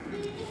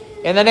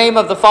In the name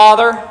of the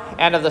Father,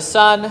 and of the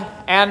Son,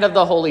 and of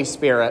the Holy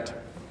Spirit.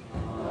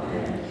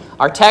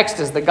 Our text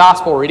is the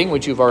gospel reading,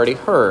 which you've already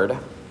heard.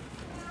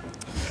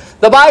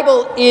 The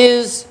Bible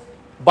is,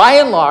 by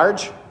and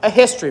large, a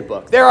history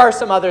book. There are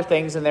some other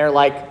things in there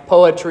like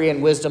poetry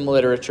and wisdom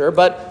literature,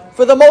 but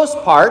for the most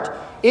part,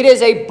 it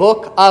is a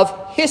book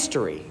of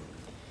history.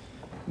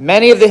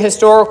 Many of the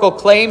historical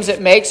claims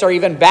it makes are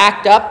even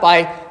backed up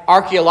by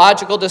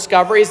archaeological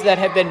discoveries that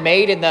have been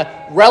made in the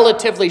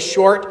relatively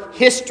short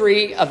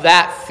history of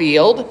that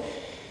field.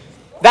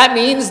 That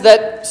means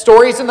that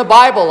stories in the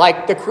Bible,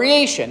 like the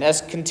creation as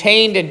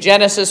contained in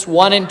Genesis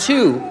 1 and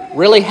 2,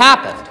 really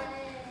happened.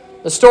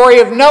 The story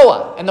of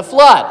Noah and the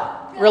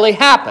flood really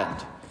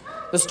happened.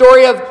 The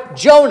story of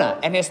Jonah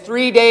and his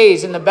 3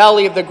 days in the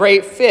belly of the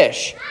great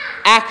fish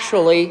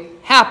actually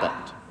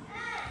happened.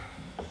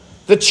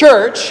 The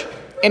church,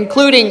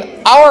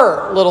 including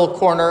our little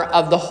corner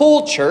of the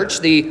whole church,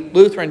 the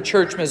Lutheran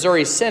Church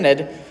Missouri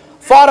Synod,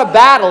 fought a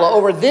battle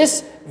over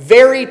this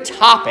very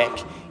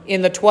topic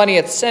in the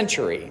 20th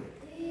century.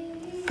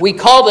 We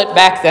called it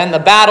back then the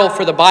Battle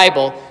for the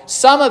Bible.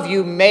 Some of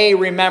you may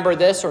remember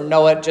this or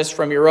know it just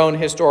from your own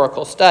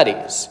historical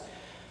studies.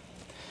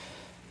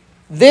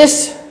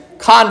 This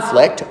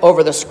conflict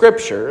over the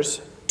scriptures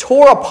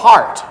tore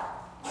apart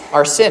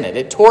our synod.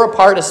 It tore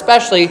apart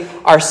especially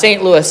our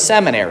St. Louis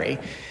Seminary.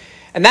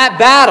 And that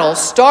battle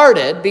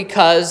started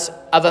because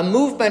of a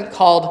movement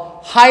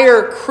called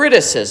higher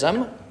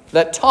criticism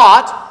that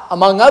taught,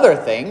 among other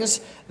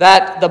things,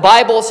 that the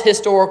Bible's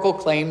historical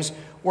claims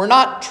were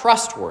not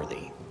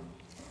trustworthy.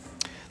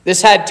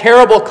 This had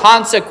terrible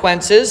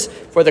consequences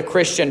for the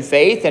Christian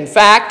faith. In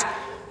fact,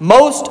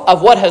 most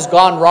of what has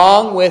gone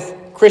wrong with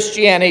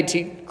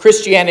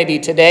Christianity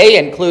today,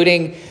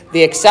 including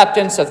the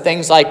acceptance of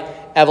things like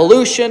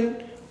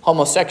evolution,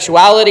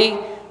 homosexuality,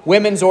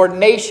 women's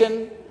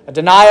ordination, a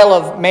denial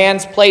of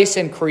man's place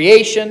in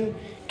creation,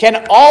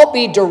 can all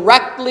be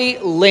directly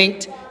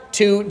linked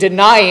to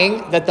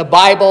denying that the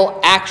Bible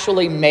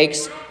actually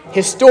makes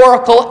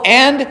historical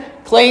and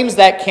claims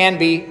that can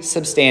be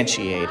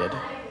substantiated.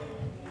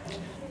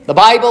 The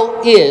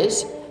Bible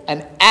is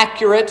an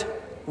accurate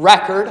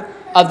record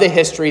of the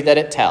history that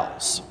it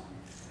tells.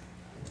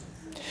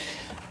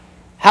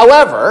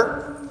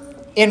 However,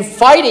 in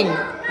fighting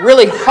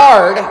really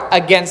hard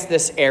against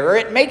this error,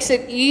 it makes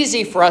it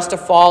easy for us to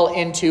fall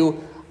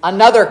into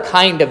another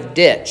kind of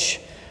ditch,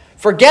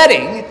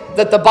 forgetting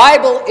that the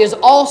Bible is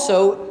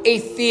also a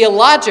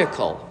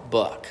theological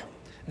book.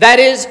 That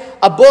is,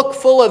 a book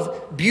full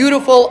of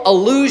beautiful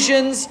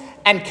allusions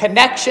and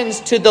connections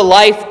to the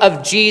life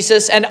of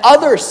Jesus and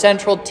other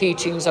central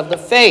teachings of the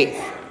faith.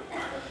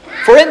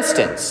 For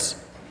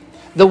instance,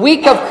 the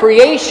week of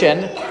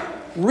creation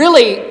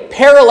really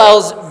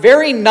parallels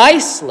very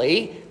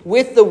nicely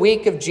with the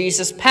week of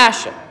Jesus'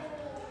 Passion.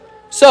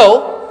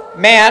 So,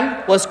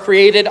 man was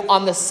created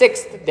on the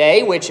sixth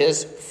day, which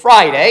is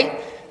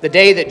Friday, the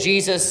day that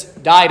Jesus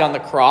died on the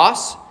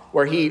cross,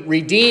 where he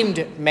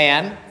redeemed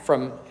man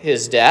from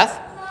his death.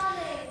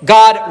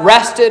 God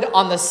rested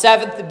on the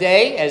seventh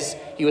day as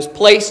he was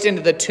placed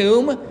into the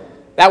tomb.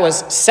 That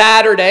was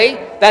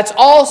Saturday. That's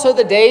also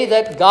the day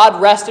that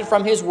God rested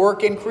from his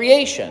work in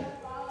creation,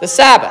 the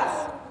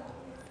Sabbath.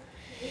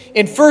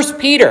 In 1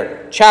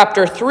 Peter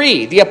chapter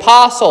 3, the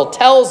apostle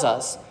tells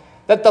us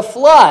that the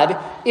flood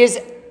is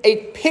a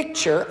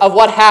picture of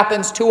what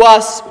happens to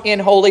us in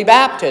holy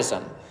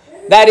baptism.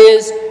 That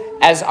is,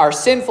 as our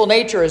sinful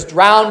nature is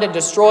drowned and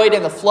destroyed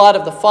in the flood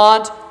of the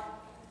font,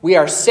 we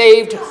are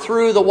saved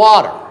through the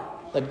water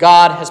that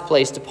God has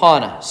placed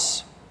upon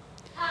us.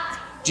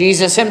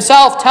 Jesus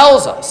himself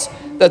tells us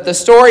that the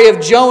story of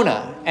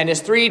Jonah and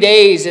his 3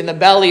 days in the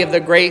belly of the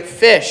great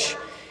fish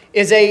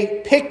is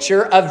a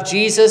picture of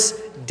Jesus'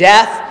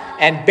 death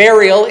and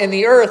burial in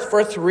the earth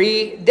for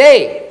 3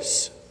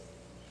 days.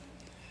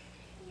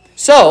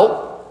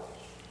 So,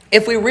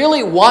 if we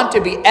really want to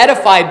be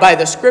edified by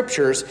the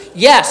scriptures,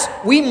 yes,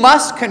 we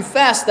must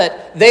confess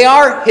that they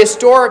are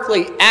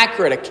historically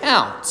accurate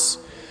accounts.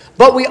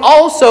 But we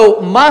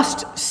also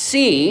must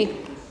see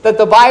that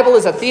the Bible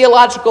is a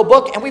theological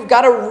book, and we've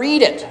got to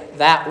read it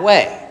that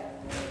way.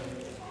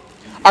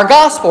 Our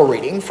gospel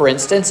reading, for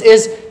instance,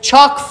 is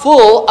chock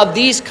full of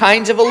these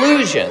kinds of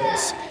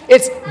allusions.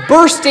 It's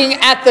bursting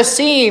at the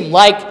seam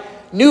like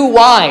new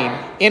wine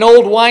in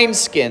old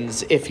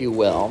wineskins, if you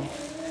will.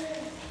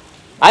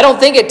 I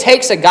don't think it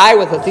takes a guy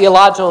with a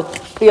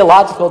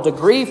theological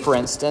degree, for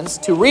instance,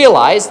 to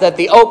realize that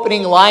the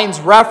opening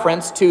line's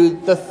reference to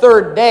the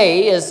third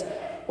day is,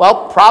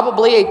 well,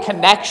 probably a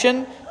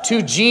connection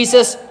to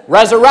Jesus'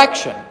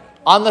 resurrection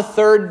on the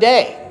third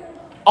day.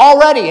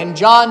 Already in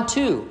John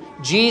 2,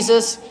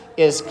 Jesus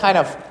is kind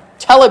of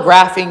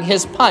telegraphing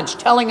his punch,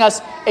 telling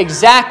us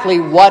exactly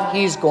what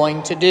he's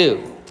going to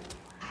do.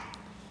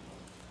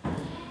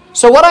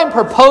 So what I'm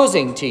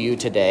proposing to you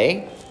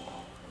today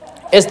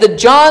is that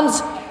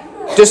John's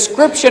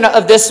description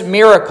of this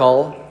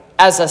miracle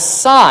as a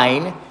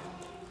sign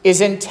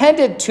is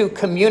intended to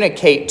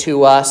communicate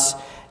to us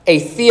a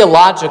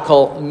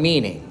theological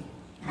meaning.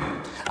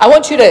 I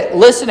want you to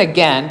listen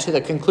again to the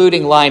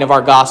concluding line of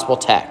our gospel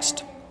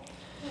text.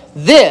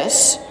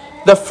 This,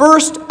 the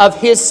first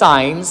of his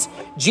signs,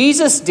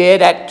 Jesus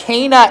did at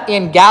Cana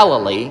in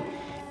Galilee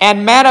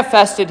and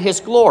manifested his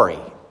glory,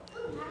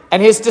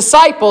 and his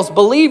disciples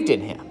believed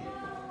in him.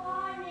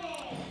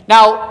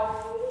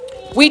 Now,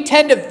 we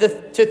tend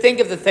to think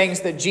of the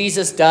things that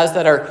Jesus does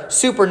that are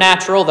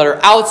supernatural, that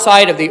are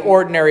outside of the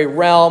ordinary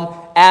realm,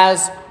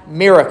 as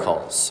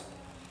miracles.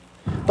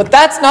 But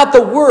that's not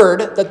the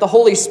word that the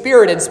Holy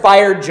Spirit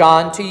inspired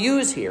John to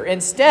use here.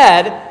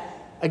 Instead,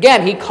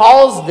 again, he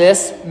calls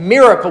this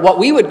miracle, what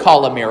we would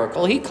call a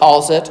miracle, he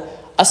calls it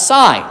a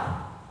sign.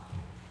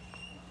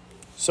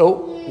 So,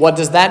 what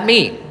does that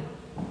mean?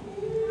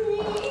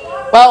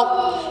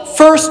 Well,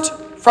 first,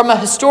 from a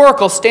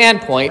historical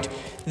standpoint,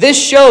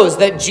 this shows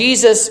that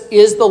Jesus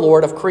is the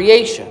Lord of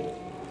creation.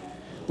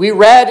 We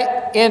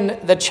read in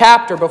the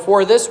chapter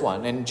before this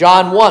one, in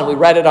John 1, we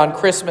read it on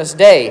Christmas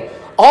Day.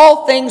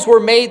 All things were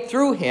made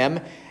through him,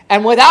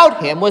 and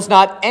without him was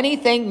not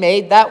anything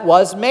made that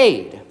was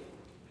made.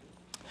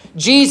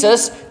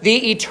 Jesus,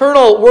 the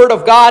eternal Word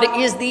of God,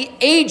 is the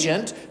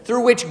agent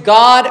through which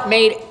God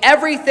made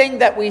everything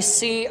that we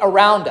see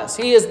around us.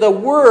 He is the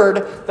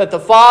Word that the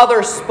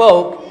Father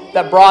spoke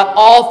that brought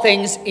all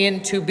things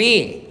into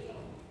being.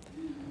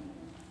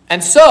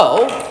 And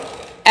so,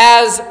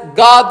 as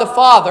God the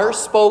Father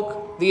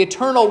spoke the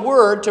eternal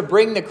Word to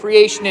bring the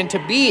creation into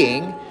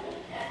being,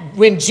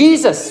 when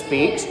Jesus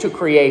speaks to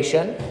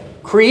creation,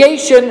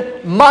 creation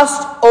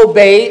must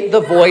obey the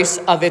voice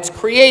of its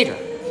Creator.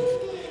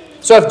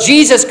 So if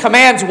Jesus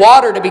commands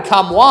water to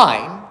become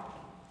wine,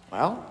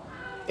 well,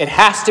 it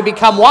has to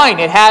become wine.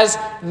 It has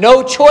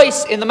no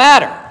choice in the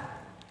matter.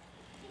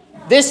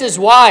 This is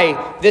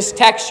why this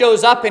text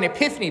shows up in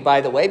Epiphany, by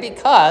the way,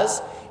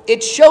 because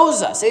it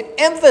shows us, it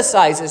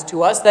emphasizes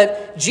to us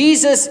that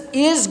Jesus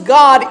is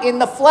God in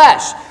the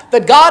flesh.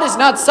 That God is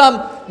not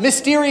some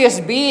mysterious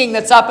being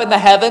that's up in the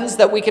heavens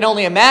that we can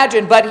only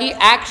imagine, but he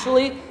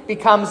actually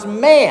becomes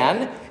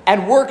man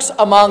and works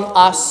among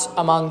us,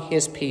 among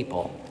his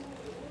people.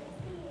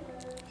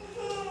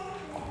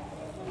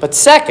 But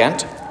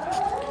second,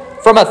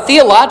 from a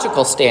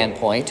theological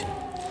standpoint,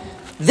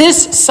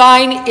 this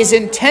sign is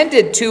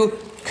intended to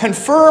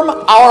confirm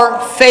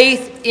our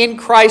faith in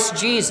Christ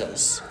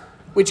Jesus,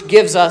 which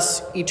gives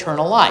us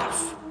eternal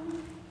life.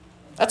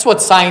 That's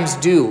what signs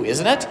do,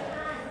 isn't it?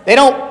 They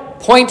don't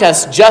point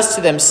us just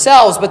to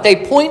themselves, but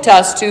they point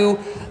us to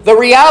the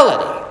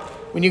reality.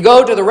 When you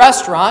go to the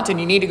restaurant and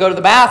you need to go to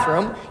the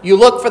bathroom, you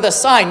look for the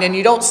sign, and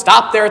you don't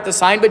stop there at the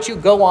sign, but you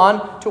go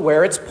on to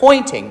where it's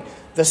pointing.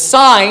 The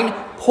sign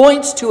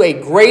points to a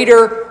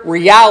greater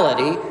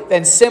reality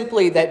than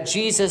simply that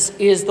Jesus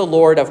is the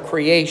Lord of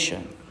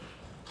creation.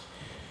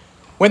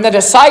 When the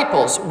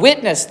disciples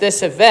witnessed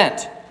this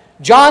event,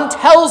 John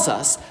tells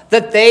us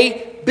that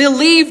they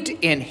believed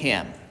in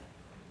him.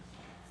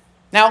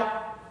 Now,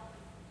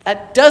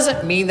 that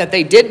doesn't mean that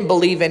they didn't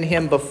believe in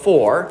him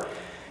before.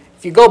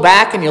 If you go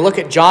back and you look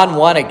at John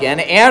 1 again,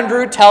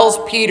 Andrew tells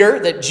Peter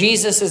that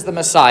Jesus is the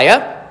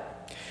Messiah.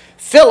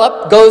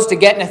 Philip goes to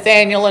get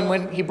Nathanael, and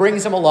when he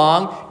brings him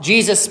along,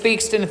 Jesus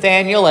speaks to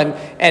Nathanael,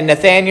 and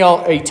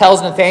Nathanael, he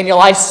tells Nathanael,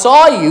 I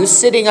saw you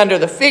sitting under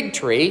the fig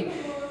tree.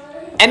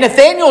 And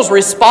Nathanael's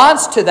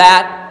response to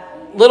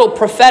that little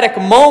prophetic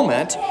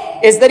moment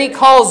is that he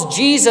calls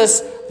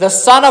Jesus the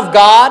Son of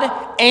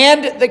God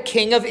and the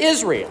King of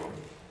Israel.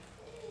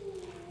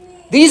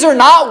 These are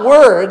not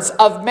words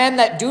of men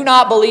that do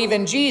not believe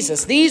in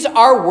Jesus. These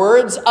are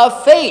words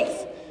of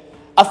faith.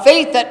 A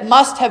faith that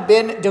must have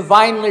been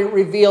divinely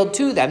revealed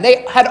to them.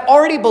 They had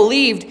already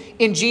believed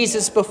in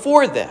Jesus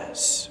before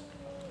this.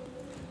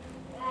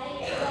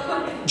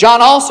 John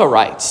also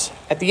writes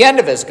at the end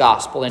of his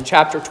gospel in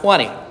chapter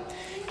 20,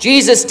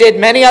 Jesus did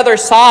many other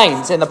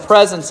signs in the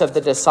presence of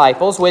the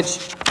disciples,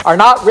 which are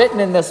not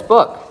written in this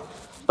book.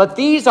 But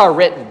these are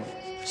written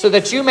so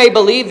that you may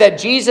believe that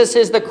Jesus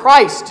is the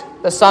Christ,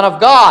 the Son of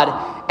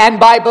God, and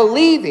by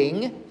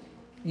believing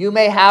you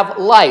may have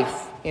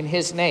life in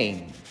his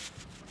name.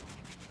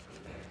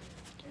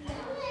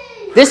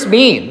 This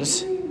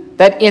means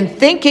that in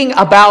thinking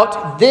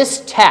about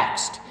this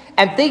text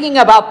and thinking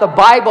about the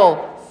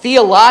Bible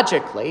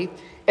theologically,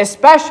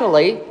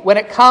 especially when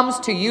it comes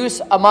to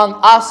use among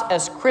us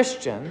as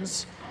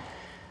Christians,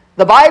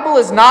 the Bible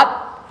is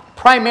not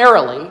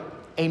primarily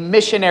a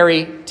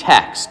missionary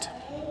text.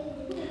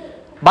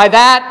 By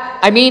that,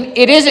 I mean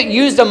it isn't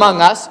used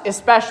among us,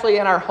 especially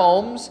in our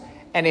homes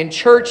and in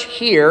church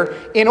here,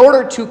 in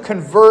order to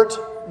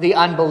convert the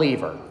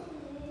unbeliever.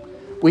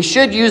 We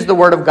should use the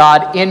Word of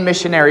God in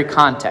missionary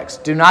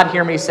context. Do not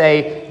hear me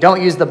say, don't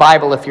use the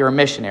Bible if you're a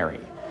missionary.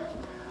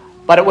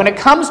 But when it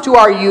comes to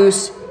our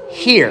use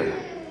here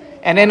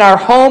and in our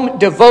home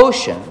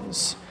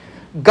devotions,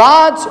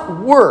 God's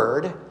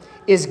Word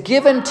is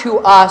given to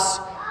us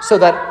so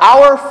that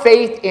our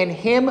faith in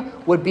Him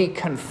would be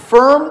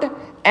confirmed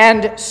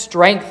and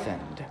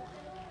strengthened.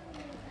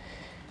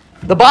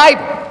 The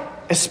Bible,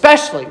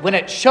 especially when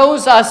it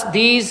shows us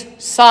these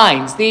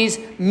signs, these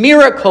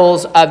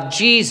miracles of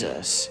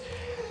Jesus,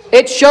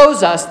 It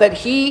shows us that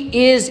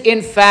he is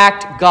in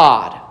fact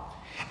God.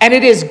 And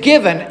it is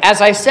given,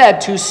 as I said,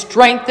 to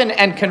strengthen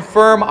and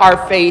confirm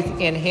our faith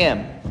in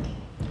him.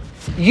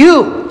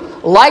 You,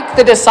 like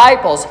the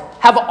disciples,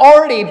 have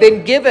already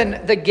been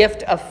given the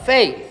gift of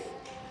faith.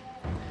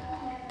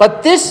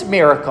 But this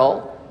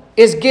miracle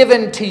is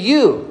given to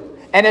you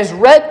and is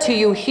read to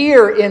you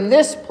here in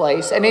this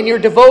place and in your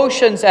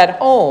devotions at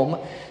home,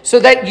 so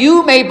that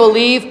you may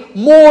believe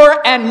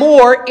more and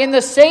more in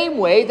the same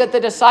way that the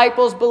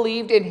disciples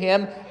believed in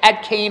him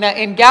at Cana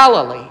in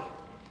Galilee.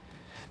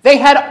 They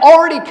had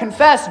already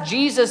confessed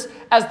Jesus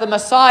as the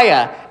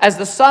Messiah, as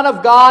the Son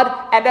of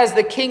God, and as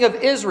the King of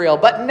Israel.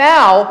 But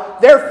now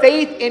their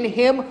faith in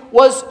him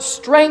was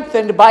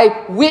strengthened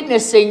by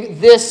witnessing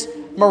this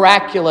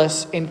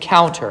miraculous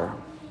encounter.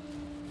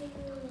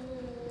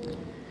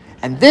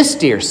 And this,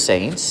 dear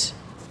saints,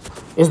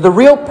 is the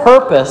real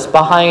purpose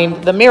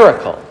behind the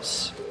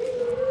miracles.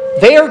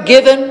 They are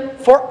given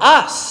for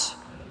us,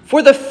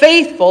 for the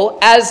faithful,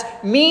 as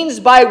means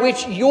by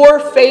which your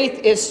faith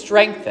is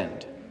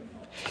strengthened.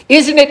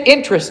 Isn't it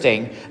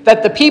interesting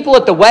that the people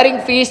at the wedding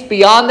feast,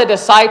 beyond the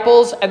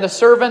disciples and the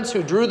servants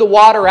who drew the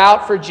water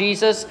out for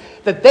Jesus,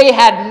 that they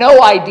had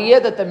no idea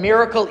that the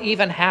miracle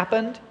even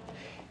happened?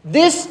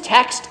 This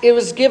text, it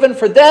was given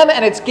for them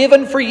and it's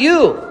given for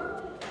you.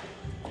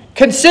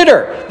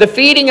 Consider the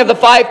feeding of the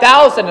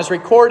 5,000 as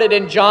recorded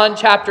in John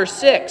chapter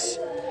 6.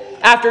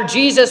 After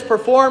Jesus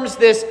performs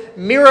this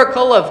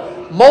miracle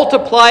of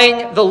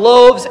multiplying the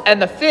loaves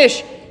and the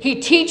fish, he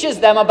teaches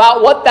them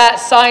about what that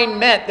sign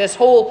meant, this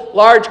whole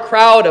large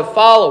crowd of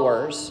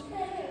followers.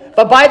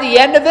 But by the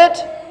end of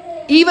it,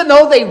 even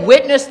though they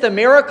witnessed the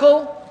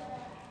miracle,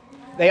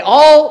 they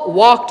all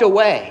walked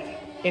away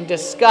in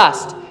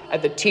disgust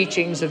at the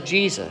teachings of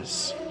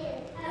Jesus.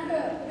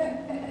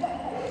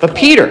 But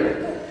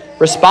Peter,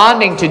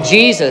 responding to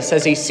Jesus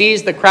as he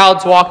sees the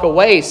crowds walk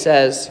away,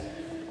 says,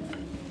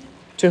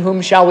 "To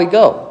whom shall we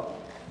go?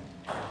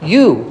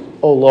 You,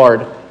 O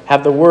Lord,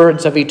 have the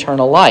words of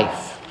eternal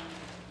life."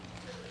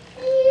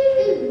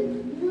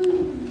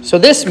 So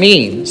this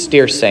means,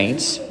 dear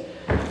saints,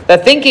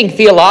 that thinking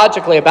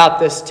theologically about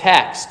this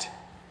text,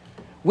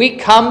 we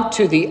come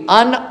to the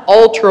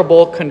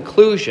unalterable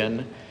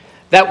conclusion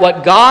that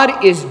what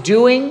God is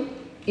doing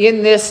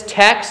in this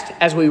text,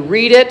 as we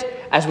read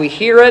it, as we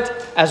hear it,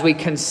 as we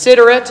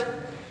consider it,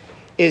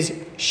 is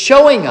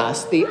showing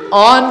us the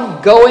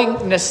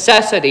ongoing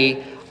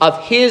necessity of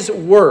his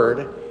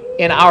word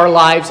in our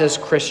lives as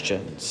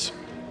Christians.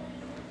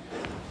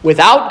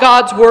 Without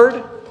God's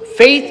word,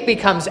 faith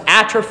becomes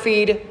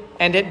atrophied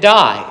and it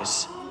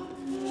dies.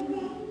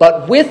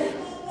 But with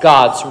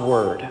God's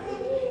word,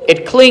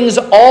 it clings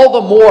all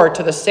the more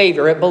to the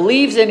Savior. It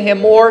believes in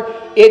him more.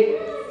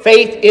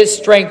 Faith is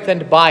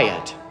strengthened by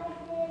it.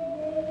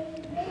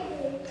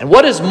 And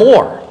what is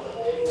more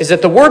is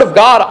that the Word of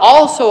God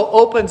also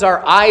opens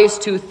our eyes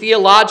to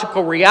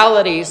theological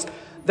realities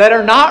that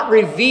are not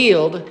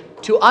revealed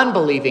to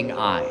unbelieving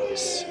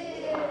eyes.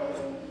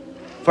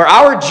 For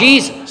our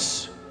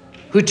Jesus,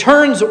 who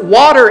turns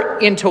water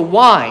into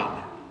wine,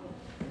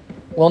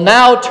 will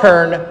now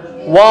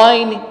turn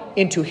wine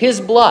into his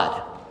blood,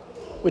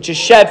 which is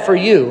shed for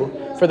you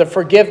for the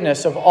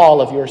forgiveness of all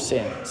of your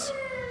sins.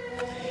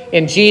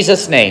 In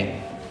Jesus'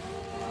 name.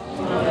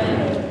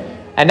 Amen.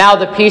 And now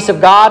the peace of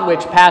God,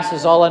 which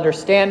passes all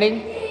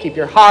understanding, keep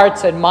your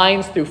hearts and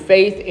minds through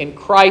faith in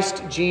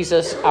Christ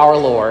Jesus our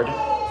Lord.